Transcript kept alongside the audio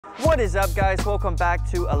What is up, guys? Welcome back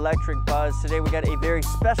to Electric Buzz. Today we got a very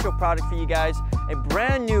special product for you guys, a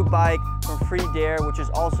brand new bike from Freedare, which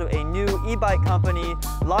is also a new e-bike company.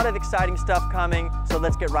 A lot of exciting stuff coming, so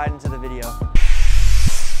let's get right into the video.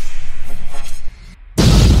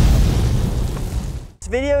 This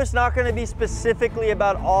video is not going to be specifically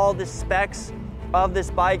about all the specs of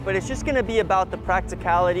this bike, but it's just going to be about the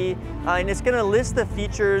practicality, and it's going to list the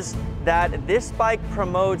features that this bike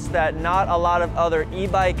promotes that not a lot of other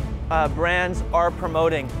e-bike brands are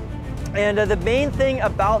promoting. And the main thing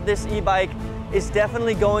about this e-bike is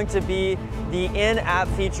definitely going to be the in-app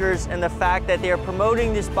features and the fact that they are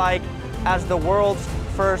promoting this bike as the world's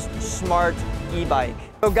first smart e-bike.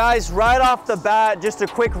 So guys, right off the bat, just a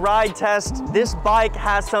quick ride test. This bike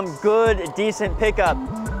has some good, decent pickup.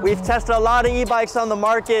 We've tested a lot of e-bikes on the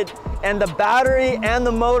market, and the battery and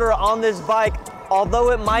the motor on this bike,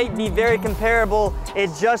 although it might be very comparable, it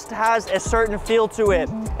just has a certain feel to it.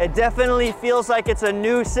 It definitely feels like it's a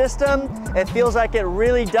new system. It feels like it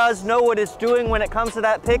really does know what it's doing when it comes to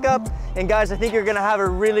that pickup. And guys, I think you're gonna have a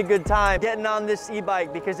really good time getting on this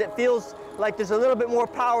e-bike because it feels like there's a little bit more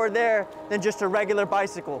power there than just a regular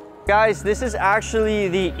bicycle. Guys, this is actually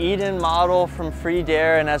the Eden model from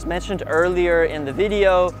Freedare, and as mentioned earlier in the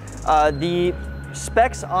video, the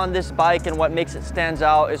specs on this bike and what makes it stand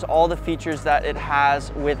out is all the features that it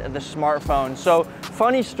has with the smartphone. So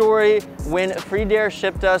funny story, when Freedare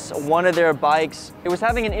shipped us one of their bikes, it was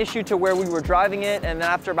having an issue to where we were driving it, and then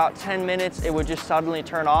after about 10 minutes it would just suddenly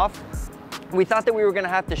turn off. We thought that we were going to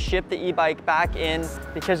have to ship the e-bike back in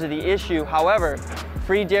because of the issue. However,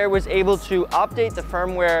 Freedare was able to update the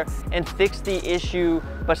firmware and fix the issue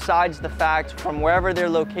besides the fact from wherever their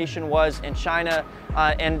location was in China.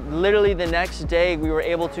 And literally the next day we were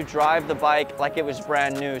able to drive the bike like it was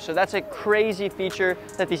brand new. So that's a crazy feature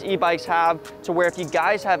that these e-bikes have, to where if you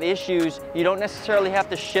guys have issues, you don't necessarily have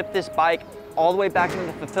to ship this bike all the way back into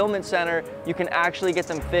the fulfillment center. You can actually get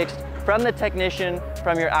them fixed from the technician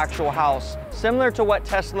from your actual house, similar to what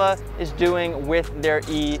Tesla is doing with their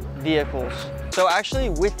e-vehicles. So actually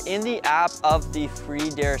within the app of the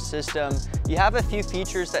Freedare system, you have a few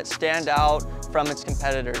features that stand out from its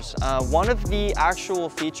competitors. One of the actual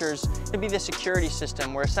features could be the security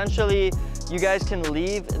system, where essentially you guys can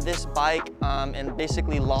leave this bike and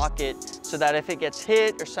basically lock it so that if it gets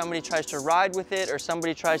hit or somebody tries to ride with it or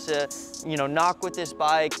somebody tries to, knock with this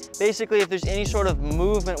bike, basically if there's any sort of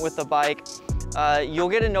movement with the bike, you'll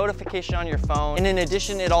get a notification on your phone. And in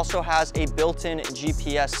addition, it also has a built-in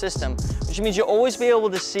GPS system, which means you'll always be able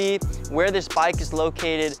to see where this bike is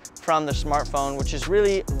located from the smartphone, which is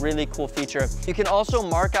really, really cool feature. You can also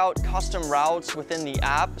mark out custom routes within the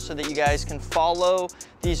app so that you guys can follow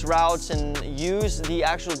these routes and use the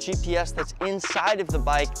actual GPS that's inside of the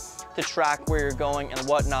bike to track where you're going and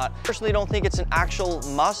whatnot. I personally don't think it's an actual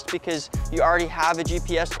must because you already have a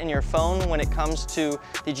GPS in your phone when it comes to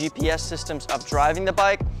the GPS systems of driving the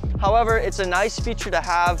bike. However, it's a nice feature to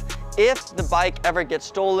have if the bike ever gets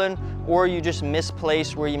stolen or you just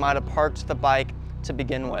misplace where you might have parked the bike to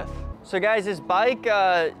begin with. So guys, this bike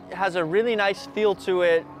has a really nice feel to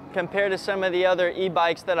it compared to some of the other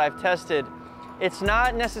e-bikes that I've tested. It's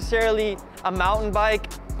not necessarily a mountain bike.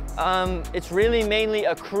 It's really mainly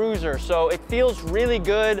a cruiser, so it feels really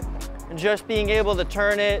good just being able to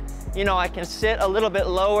turn it. I can sit a little bit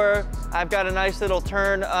lower. I've got a nice little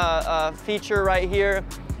turn feature right here,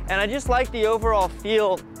 and I just like the overall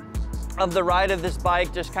feel of the ride of this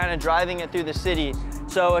bike, just kind of driving it through the city.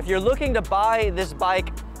 So if you're looking to buy this bike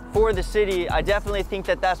for the city, I definitely think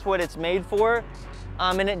that that's what it's made for.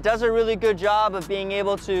 And it does a really good job of being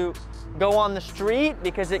able to go on the street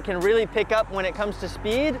because it can really pick up when it comes to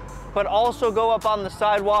speed, but also go up on the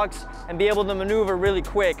sidewalks and be able to maneuver really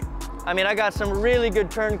quick. I mean, I got some really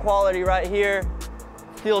good turn quality right here.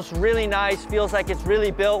 Feels really nice, feels like it's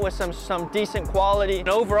really built with some decent quality. And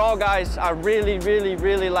overall, guys, I really, really,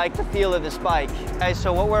 really like the feel of this bike. Okay,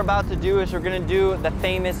 so what we're about to do is we're gonna do the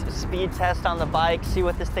famous speed test on the bike, see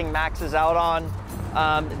what this thing maxes out on.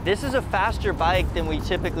 This is a faster bike than we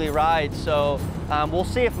typically ride, so we'll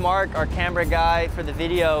see if Mark, our camera guy for the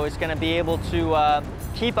video, is gonna be able to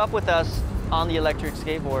keep up with us on the electric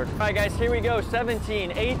skateboard. All right, guys, here we go.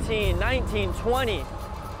 17, 18, 19, 20,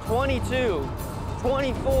 22,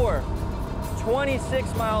 24,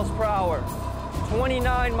 26 miles per hour,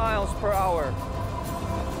 29 miles per hour.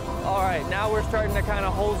 All right, now we're starting to kind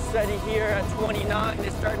of hold steady here at 29.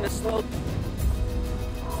 It's starting to slow.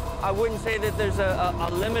 I wouldn't say that there's a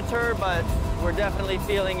limiter, but we're definitely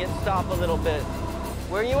feeling it stop a little bit.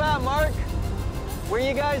 Where you at, Mark? Where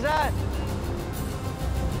you guys at?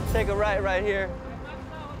 Take a right here.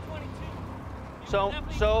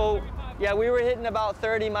 So Yeah, we were hitting about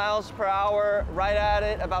 30 miles per hour, right at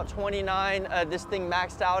it, about 29, this thing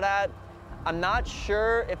maxed out at. I'm not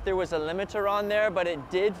sure if there was a limiter on there, but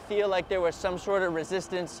it did feel like there was some sort of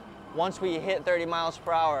resistance once we hit 30 miles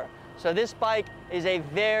per hour. So this bike is a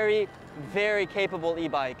very, very capable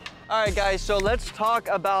e-bike. All right, guys, so let's talk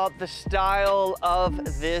about the style of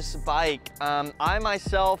this bike. I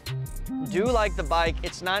myself do like the bike.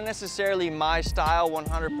 It's not necessarily my style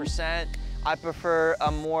 100%. I prefer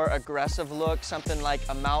a more aggressive look, something like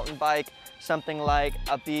a mountain bike, something like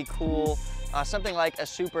a Be Cool, something like a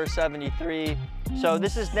Super 73. So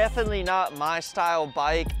this is definitely not my style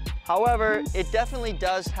bike. However, it definitely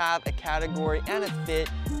does have a category and a fit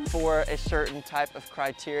for a certain type of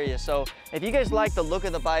criteria. So if you guys like the look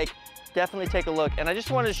of the bike, definitely take a look. And I just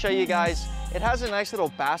wanted to show you guys, it has a nice little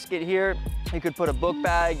basket here. You could put a book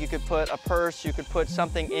bag, you could put a purse, you could put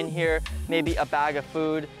something in here, maybe a bag of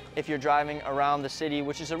food if you're driving around the city,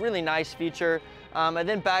 which is a really nice feature. And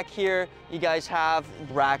then back here, you guys have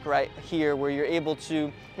a rack right here where you're able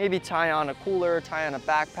to maybe tie on a cooler, tie on a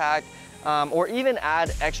backpack, or even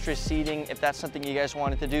add extra seating if that's something you guys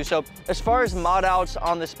wanted to do. So as far as mod outs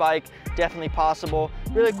on this bike, definitely possible.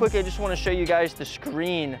 Really quickly, I just want to show you guys the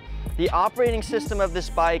screen. The operating system of this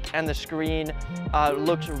bike and the screen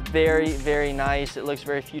looks very, very nice. It looks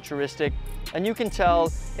very futuristic. And you can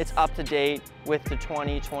tell it's up to date with the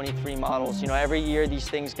 2023 models. You know, every year these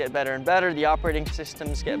things get better and better. The operating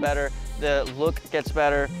systems get better. The look gets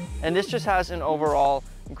better. And this just has an overall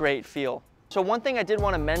great feel. So one thing I did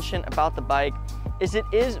want to mention about the bike is it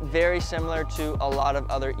is very similar to a lot of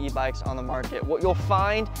other e-bikes on the market. What you'll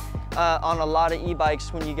find on a lot of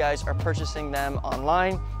e-bikes when you guys are purchasing them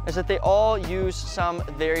online is that they all use some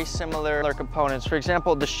very similar components. For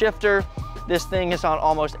example, the shifter, this thing is on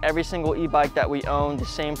almost every single e-bike that we own, the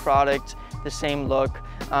same product, the same look.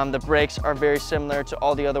 The brakes are very similar to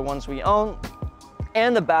all the other ones we own.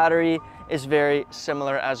 And the battery is very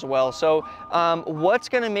similar as well. So what's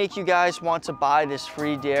gonna make you guys want to buy this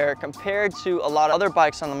Freedare compared to a lot of other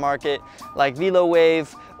bikes on the market like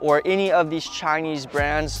VeloWave or any of these Chinese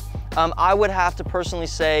brands? I would have to personally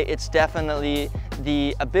say it's definitely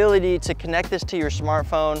the ability to connect this to your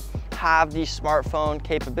smartphone, have these smartphone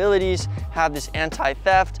capabilities, have this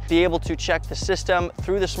anti-theft, be able to check the system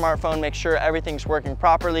through the smartphone, make sure everything's working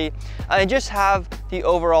properly, and just have the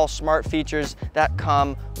overall smart features that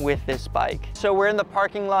come with this bike. So we're in the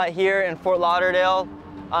parking lot here in Fort Lauderdale,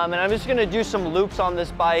 and I'm just gonna do some loops on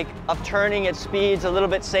this bike of turning at speeds a little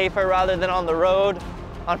bit safer rather than on the road.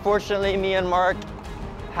 Unfortunately, me and Mark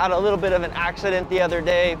had a little bit of an accident the other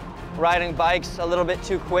day, riding bikes a little bit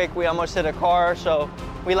too quick. We almost hit a car, so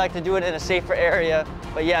we like to do it in a safer area.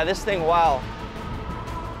 But yeah, this thing, wow.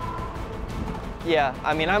 Yeah,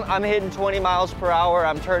 I mean, I'm hitting 20 miles per hour.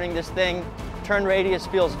 I'm turning this thing. Turn radius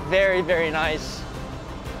feels very, very nice.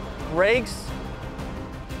 Brakes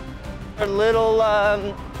are little,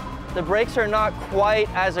 the brakes are not quite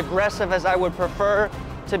as aggressive as I would prefer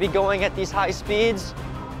to be going at these high speeds.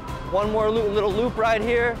 One more little loop right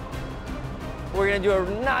here. We're gonna do a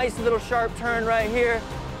nice little sharp turn right here.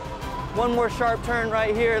 One more sharp turn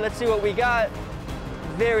right here. Let's see what we got.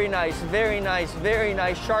 Very nice, very nice, very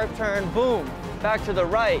nice sharp turn. Boom, back to the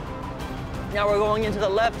right. Now we're going into the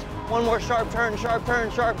left. One more sharp turn, sharp turn,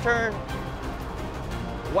 sharp turn.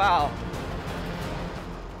 Wow.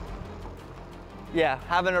 Yeah,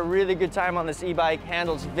 having a really good time on this e-bike.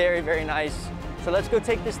 Handles very, very nice. So let's go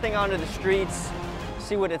take this thing onto the streets,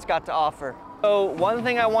 see what it's got to offer. So one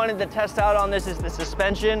thing I wanted to test out on this is the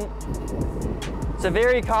suspension. It's a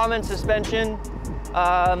very common suspension.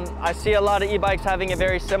 I see a lot of e-bikes having a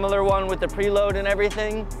very similar one with the preload and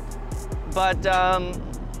everything. But,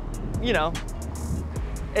 you know,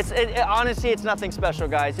 honestly, it's nothing special,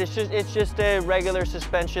 guys. It's just a regular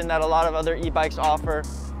suspension that a lot of other e-bikes offer.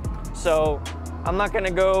 So I'm not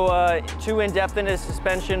gonna go too in-depth into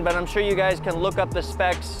suspension, but I'm sure you guys can look up the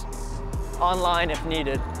specs online if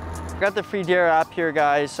needed. I got the Freedare app here,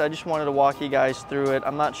 guys, so I just wanted to walk you guys through it.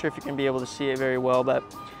 I'm not sure if you can be able to see it very well, but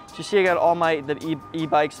you see I got all the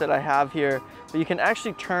e-bikes that I have here, but you can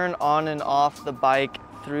actually turn on and off the bike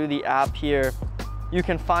through the app here. You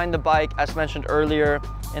can find the bike, as mentioned earlier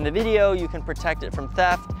in the video. You can protect it from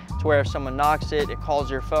theft to where if someone knocks it, it calls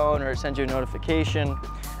your phone or it sends you a notification.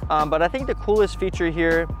 But I think the coolest feature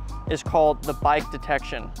here is called the bike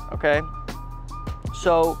detection, okay?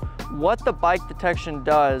 So what the bike detection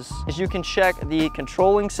does is you can check the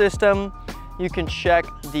controlling system, you can check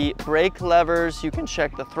the brake levers, you can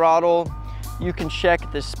check the throttle, you can check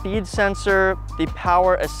the speed sensor, the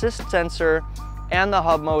power assist sensor, and the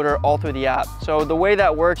hub motor all through the app. So the way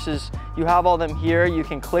that works is you have all them here, you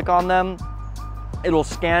can click on them, it'll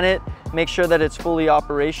scan it, make sure that it's fully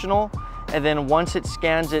operational. And then once it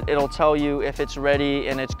scans it, it'll tell you if it's ready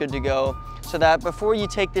and it's good to go. So that before you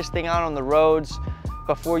take this thing out on the roads,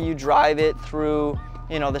 before you drive it through,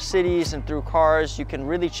 you know, the cities and through cars, you can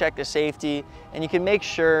really check the safety and you can make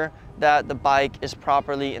sure that the bike is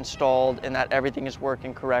properly installed and that everything is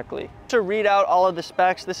working correctly. To read out all of the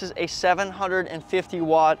specs, this is a 750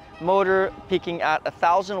 watt motor peaking at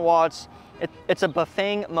 1,000 watts. It's a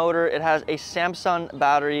Bafang motor. It has a Samsung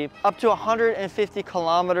battery, up to 150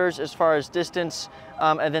 kilometers as far as distance.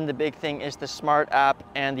 And then the big thing is the smart app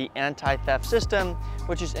and the anti-theft system,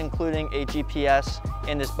 which is including a GPS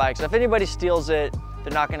in this bike. So if anybody steals it,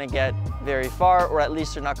 they're not gonna get very far, or at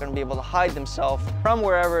least they're not gonna be able to hide themselves from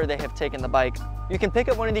wherever they have taken the bike. You can pick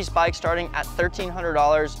up one of these bikes starting at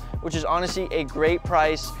 $1,300, which is honestly a great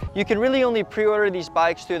price. You can really only pre-order these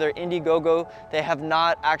bikes through their Indiegogo. They have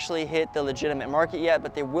not actually hit the legitimate market yet,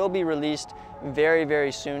 but they will be released very,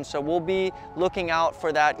 very soon. So we'll be looking out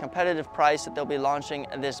for that competitive price that they'll be launching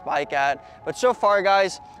this bike at. But so far,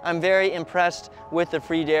 guys, I'm very impressed with the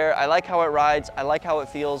Freedare. I like how it rides, I like how it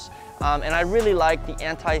feels, and I really like the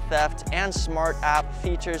anti-theft and smart app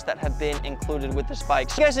features that have been included with this bike.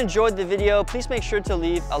 So if you guys enjoyed the video, please make sure to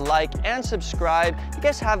leave a like and subscribe. If you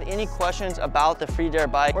guys have any questions about the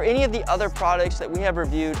Freedare bike or any of the other products that we have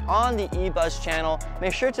reviewed on the eBuzz channel,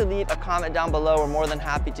 make sure to leave a comment down below. We're more than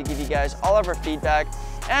happy to give you guys all of our feedback.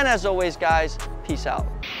 And as always, guys, peace out.